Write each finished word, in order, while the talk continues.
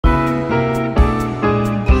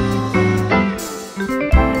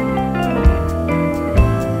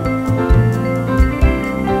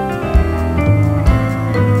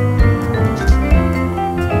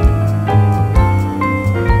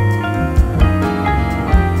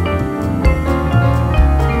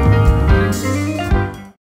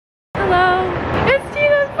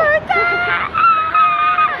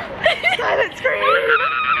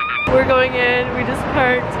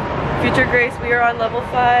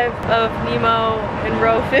5 of Nemo in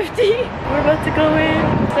row 50. We're about to go in.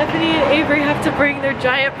 Stephanie and Avery have to bring their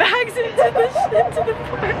giant bags into the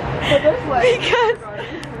park because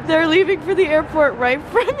they're leaving for the airport right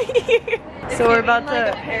from here. So we're about to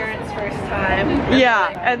like a parent's first time.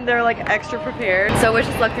 Yeah, and they're like extra prepared. So wish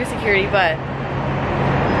us luck through security, but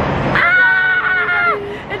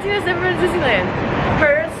and Tina's never been to Disneyland.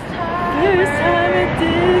 First time at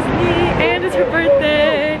Disney, and it's her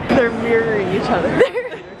birthday. They're mirroring each other.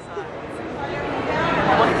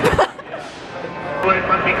 It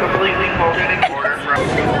must be completely folded in order for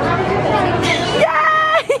Yay!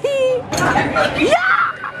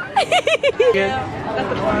 Yeah!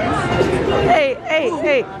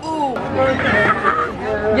 Hey! Ooh.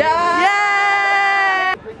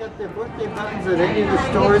 Yeah! Pick up their birthday buttons at any of the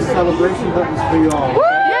stores, celebration buttons for you all. Woo!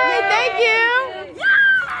 Yay, thank you!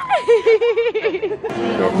 Yay!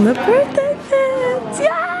 Getting the birthday pins!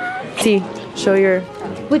 Yeah! See, show your.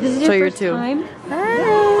 Wait, this is show your your first two. time?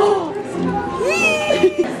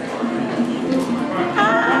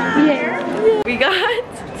 We got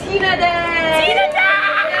Tina Day! Tina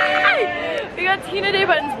Day! We got Tina Day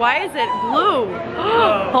buttons. Why is it blue?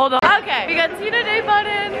 Hold on. Okay, we got Tina Day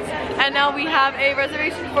buttons, and now we have a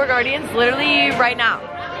reservation for Guardians literally right now.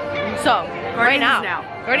 So, right now.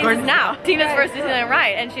 Guardians is now. Tina's first Disneyland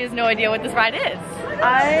ride, and she has no idea what this ride is.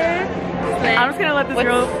 I'm just gonna let this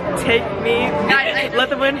girl take me. Let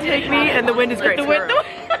the wind take me, and the wind is great. The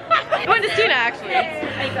wind is Tina, actually.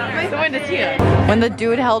 The wind is Tina. When the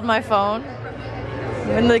dude held my phone,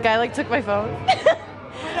 when the guy like took my phone,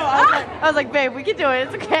 I was like, babe, we can do it.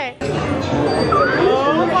 It's okay.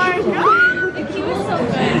 Oh my god! The queue is so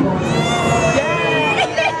good.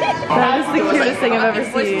 That was the cutest thing I've ever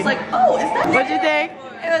seen. Was like, oh, is that? What'd you think?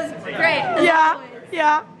 It was great.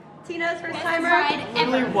 Yeah. Tina's first timer.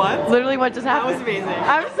 Literally what? Literally what just That happened? was amazing.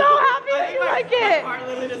 I'm so happy that you like My it. heart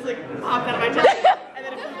literally just like popped out of my chest, and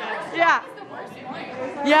then it flew back.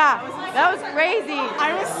 Yeah, that was crazy.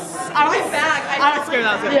 I was scared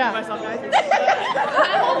that I was gonna Yeah. kill myself, guys.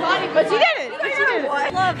 But she did it.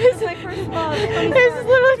 Love, this is my first love. He's just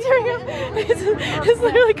literally tearing up. He's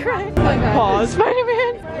literally crying. Pause.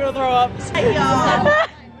 Spider-Man. I'm gonna throw up.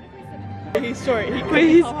 He's short. He could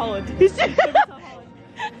be Tom Holland. He's true.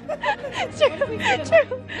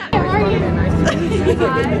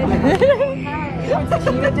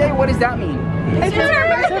 Tina Day? What does that mean? It's her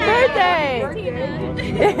birthday.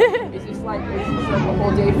 Is this like a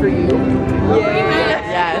whole day for you?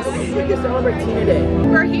 Yes. We can celebrate Tina Day.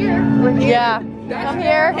 We're here. Yeah. Come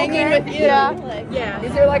here, hanging with you. Yeah.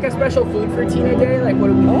 Is there like a special food for Tina Day? Like what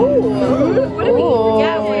do we What are we?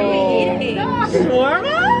 Yeah, what are we eating?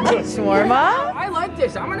 Shawarma? I like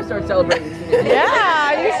this. I'm gonna start celebrating Tina Day.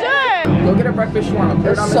 Yeah, you should. Go get a breakfast shawarma.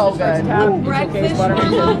 Put it on So the good. Breakfast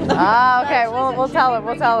shawarma. Ah, okay. We'll tell him.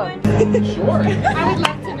 Sure. I would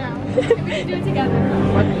love to know. If we could do it together.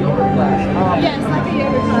 Like a yogurt class. Yes, like a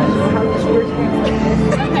yogurt class.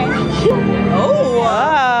 Okay. Oh,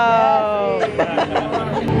 wow.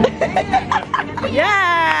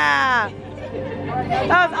 Yeah.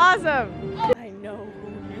 That was awesome. I know who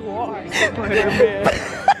you are, Spider-Man.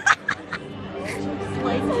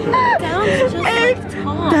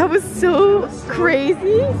 That was so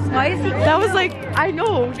crazy. Why is he? That was like, I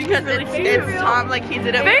know. Because it's Tom, like he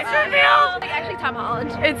did it. Face reveal. Like actually Tom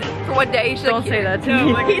Holland. It's for one day. Don't say that to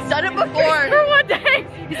me. He's done it before. For one day.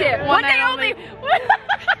 He said One day only.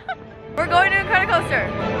 We're going to Incredicoaster.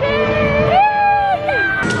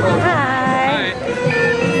 Hi.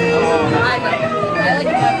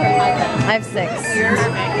 I have 6.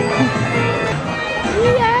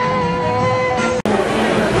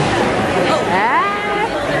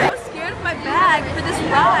 I'm scared of my bag for this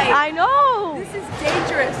ride. I know. This is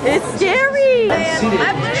dangerous. It's scary.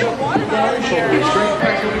 I've literally watermelon here. We'll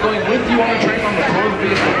be going with you on the train on the floor of the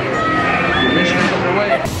vehicle. Your mission is underway.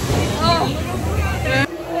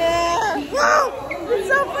 It's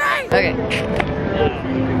so bright. Okay.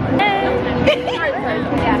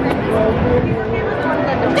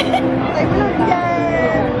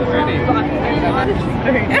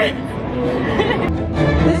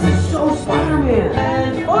 This is so Spider-Man.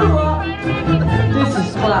 This is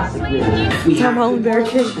classic. We have Holland Bear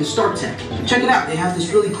Kid. and Star Tech. Check it out. They have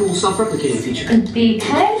this really cool self-replicating feature. Because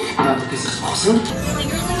Because it's awesome.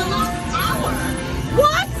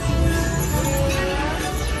 What?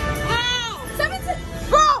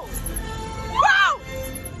 Bro!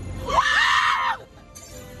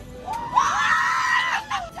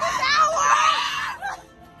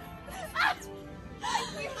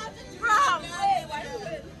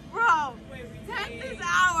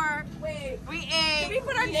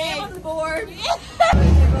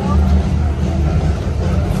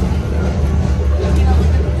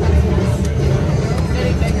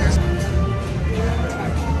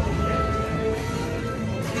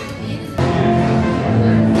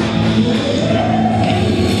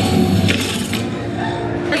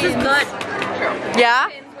 Yeah?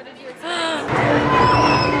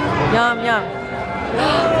 Yum, yum.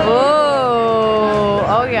 Oh,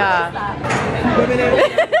 oh yeah.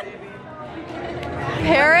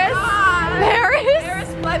 Paris? Paris?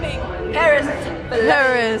 Fleming. Paris.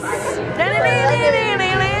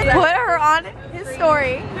 Put her on his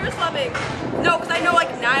story. Paris Fleming. No, because I know like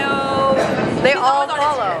Niall. They all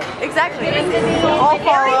follow. Exactly. All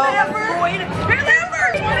follow. Remember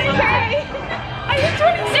 20K. I had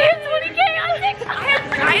 20K on TikTok.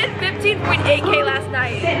 I had 15.8K last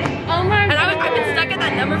night. Oh my god. And I've been stuck at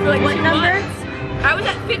that number for like 2 months. I was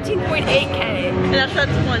at 15.8K. And that's at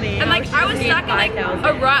 20. And like I was stuck in like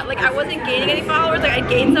a rut. Like I wasn't gaining any followers. Like I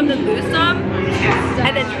gained some to lose some.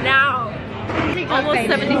 And then now. Almost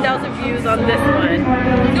 70,000 views on this one.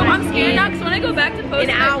 No, I'm scared now because when I go back to post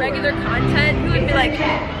my regular content, who would be like,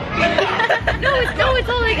 it's all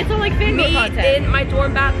like family me content. in my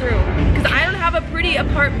dorm bathroom because I don't have a pretty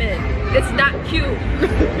apartment. It's not cute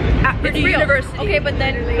at Purdue University. Okay, but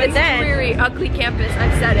then It's a dreary, ugly campus.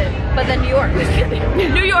 I've said it. but then New York.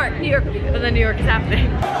 New York. But then New York is happening.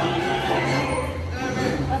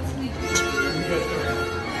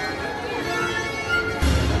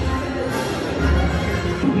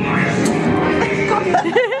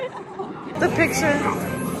 The picture.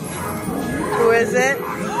 Who is it? Oh,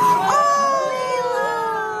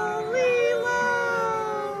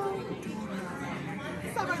 Leela!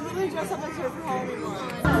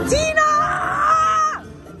 Tina!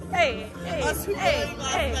 Hey.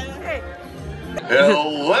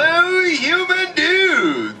 Hello, human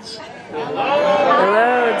dudes!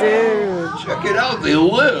 Hello, dude. Check it out, they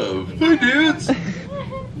live. Hey, dudes.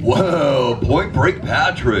 Whoa, Point Break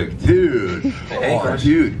Patrick, dude. Oh,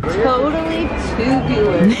 dude. Totally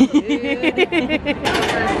tubular, dude.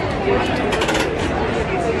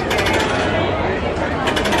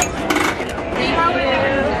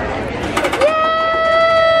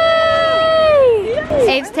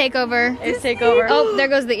 Abe's takeover. Abe's takeover. Oh, there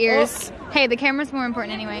goes the ears. Hey, the camera's more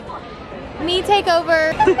important anyway. Me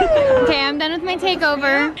takeover. Okay, I'm done with my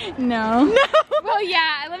takeover. No. No. Well,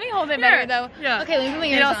 yeah. Let me hold it better though. Yeah. Okay, let me put my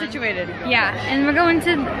ears Get all on. situated. Yeah, and we're going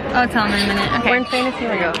to. Oh, tell me in a minute. Okay. We're in famous.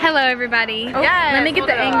 Here we go. Hello, everybody. Oh, Yes, let me get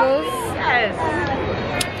the angles. Yes.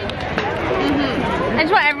 I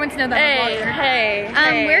just want everyone to know that I'm a vlogger.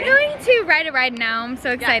 Hey. We're going to ride a ride now. I'm so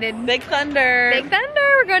excited. Yeah. Big Thunder. Big Thunder.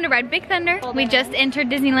 We're going to ride Big Thunder. We just entered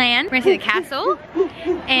Disneyland. We're going to see the castle.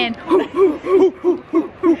 And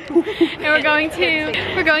we're going to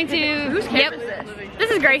Whose camera is this? This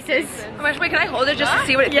is Grace's. Oh my gosh, wait, can I hold it just to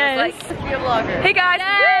see what it feels like? Be a vlogger. Hey guys.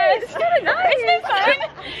 Yes. It's kind of nice. It's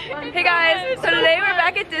fun. Hey guys, so today we're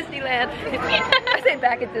back at Disneyland. I say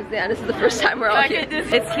back at Disneyland. This is the first time we're all here.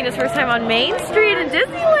 It's Tina's first time on Main Street in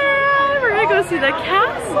Disneyland. We're gonna go see the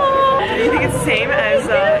castle. Do you think it's the same as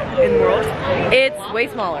in World? It's way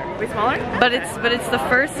smaller. Way smaller? But it's the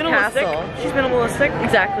first castle. She's minimalistic.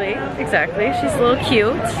 Exactly. She's a little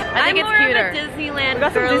cute. I think it's cuter. I'm more of a Disneyland We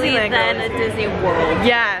got some girly Disneyland than girls. a Disney World.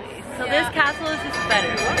 Yes. So this castle is just better.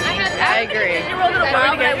 I agree. Disney World in a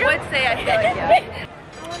while, but I would say I feel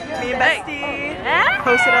like Me and Bestie.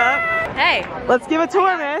 Post it up. Hey, Let's give a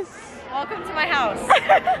tour, miss. welcome to my house.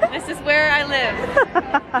 This is where I live.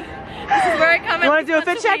 This is where I come. You wanna do a once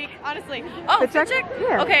fit check? week, honestly. Oh, Fit fit check? check?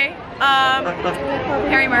 Yeah. Okay.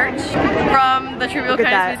 Harry merch from the Trivial Look at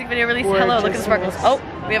Kindness that. music video release. Hello, look at the sparkles. Oh,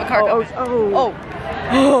 we have a car coming. Oh.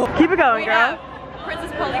 Keep it going, We girl. have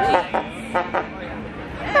Princess Polly jeans.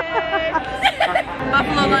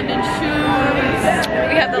 Buffalo London shoes.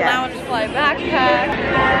 We have the Yes. Lounge Fly backpack.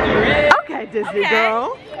 Okay, Disney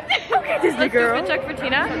girl. Okay, Disney Let's do a girl. fit check for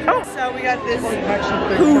Tina. Oh, so we got this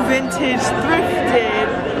Who Vintage thrifted.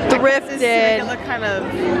 This to make it look kind of,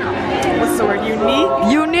 what's the word,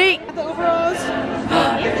 unique? The overalls.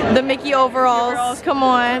 The Mickey overalls. Come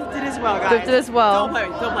on. Thrifted as well, guys. Thrifted as well.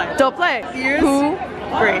 Don't play. Ears. Pooh.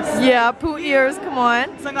 Grace. Yeah, Pooh ears. Come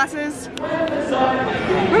on. Sunglasses. Where did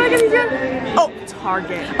I get these at? Oh,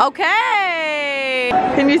 Target. Okay.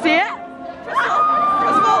 Can you see it?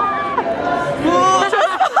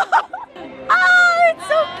 Oh, it's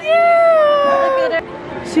so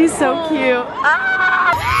cute. She's so cute.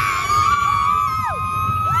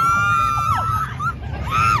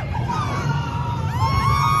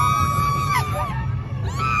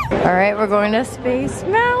 All right, we're going to Space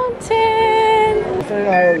Mountain. They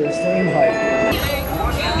are the same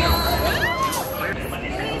height.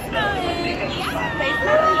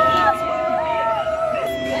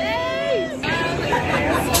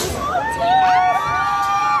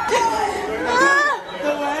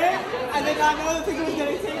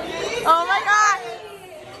 Oh my god.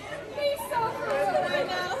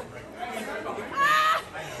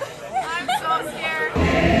 I'm so scared.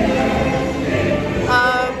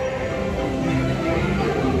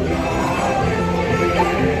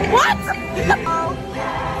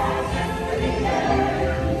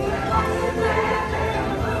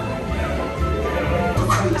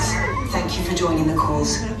 joining the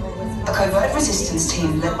cause. A covert resistance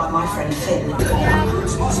team led by my friend Finn.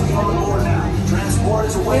 Transport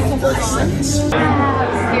is away in 30 seconds. Going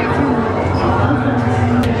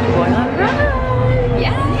on a ride.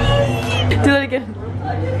 Yeah. Do it again.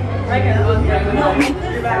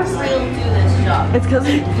 It's because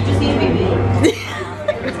it's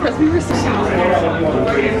because we were so sorry.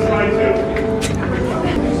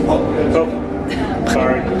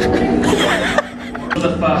 For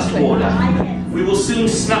the first order. We will soon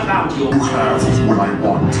snuff out your... You have what I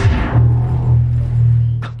want.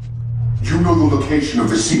 You know the location of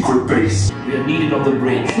the secret base. We are needed on the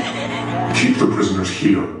bridge. Keep the prisoners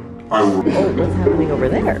here. I will... Oh, what's happening over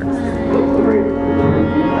there?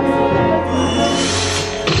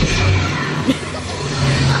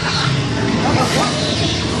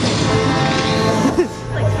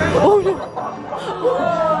 Oh no!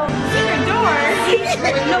 Secret door!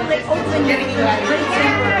 No, they opened it.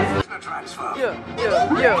 Yeah.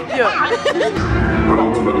 But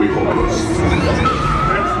ultimately hopeless.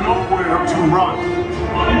 There's nowhere to run.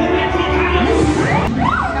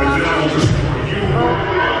 And then I will destroy you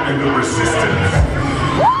and the resistance.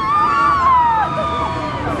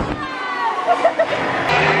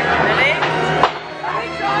 Really?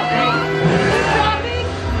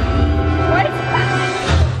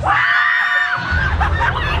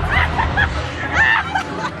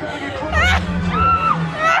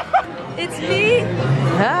 It's me.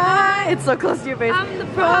 Ah, it's so close to your face. I'm the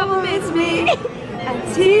problem, it's me.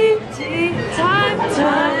 And tea, time,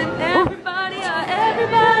 everybody.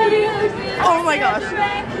 Oh my gosh.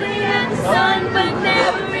 Directly in the sun, but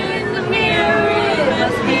never in the mirror. It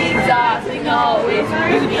must be exhausting, always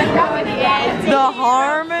rooting for the end. The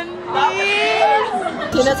harmony.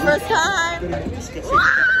 Tina's first time.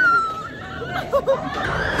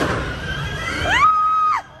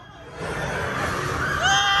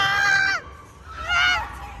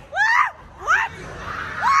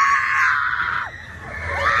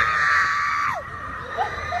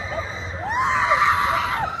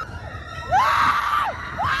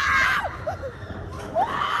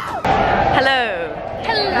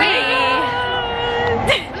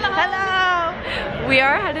 We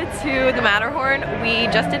are headed to the Matterhorn. We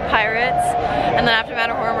just did Pirates, and then after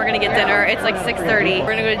Matterhorn we're gonna get dinner. It's like 6:30.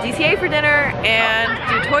 We're gonna go to DCA for dinner and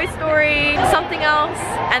do Toy Story, something else,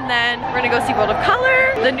 and then we're gonna go see World of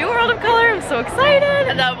Color, the new World of Color. I'm so excited.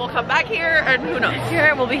 And then we'll come back here, and who knows?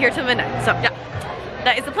 Here, we'll be here till midnight. So yeah,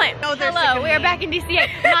 that is the plan. Hello, we are back in DCA.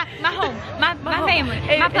 My home, my family,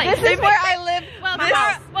 my place. This is where I live. Well,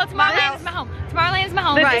 Tomorrowland is my home. Tomorrowland is my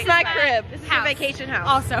home. This is my crib. This is a vacation house.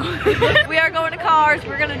 Also. We are going to Cars.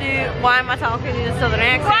 We're gonna do, why am I talking in a southern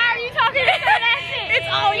accent? Why are you talking in a southern accent? It's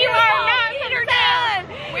all you are not from the south.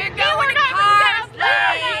 We're going to Cars.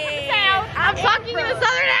 I'm talking in a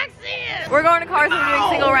southern accent. We're going to Cars and we're doing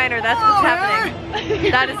single rider. That's what's happening.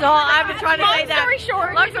 That is all. I've been trying to say that.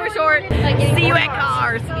 Long story short. See you at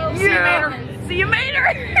Cars. See you later. See you later.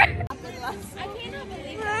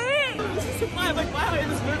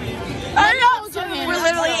 I know. We're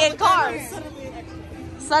literally in Cars.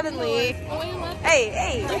 Suddenly.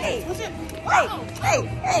 Hey.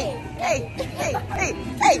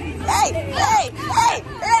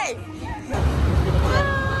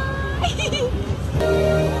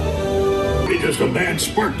 Just a bad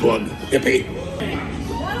spark plug, hippie.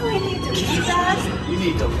 Why do we need to do that? You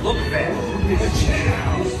need to look bad.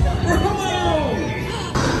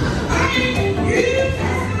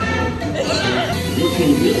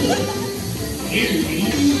 Looking good.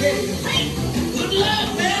 Good luck,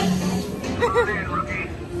 man.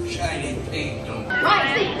 Shiny paint.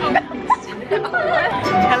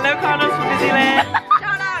 Hello, Carlos from Disneyland.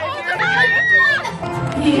 Shout out.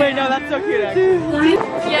 Wait, no, that's so cute, actually.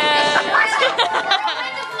 Yeah.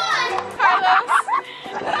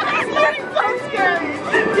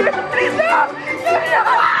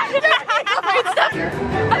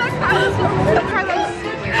 Carlos.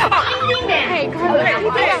 Hey, Carlos.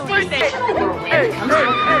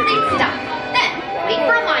 Stop. Then, wait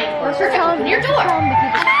for a line for her to open your door.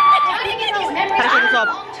 Try to get these memories on the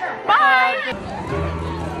long term. Bye.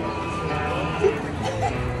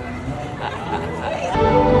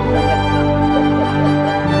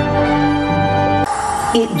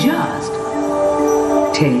 It just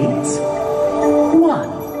takes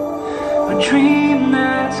one. A dream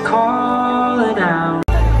that's calling out.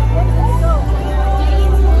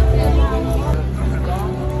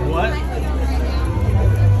 What?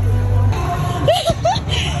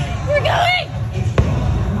 We're going.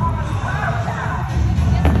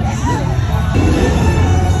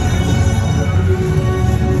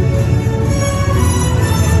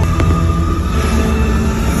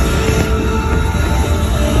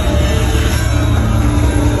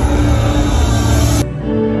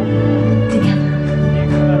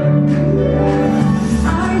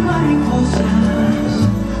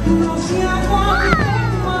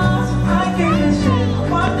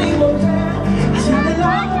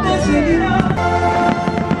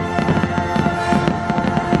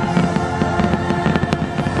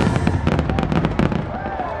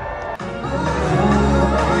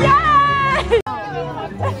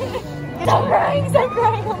 crying, stop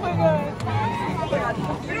crying, oh my god.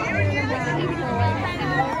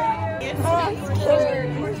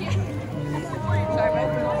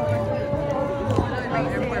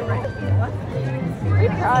 Are you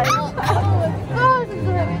crying? Oh, this is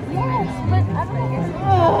right. Yes, but I don't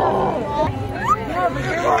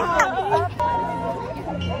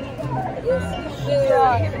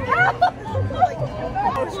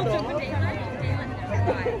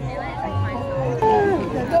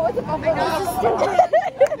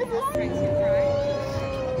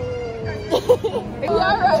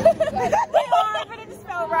but it just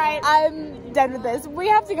felt right. I'm done with this. We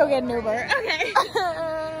have to go get an Uber. Okay.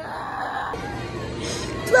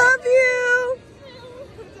 Love you.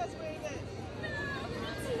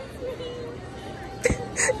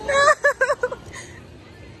 No.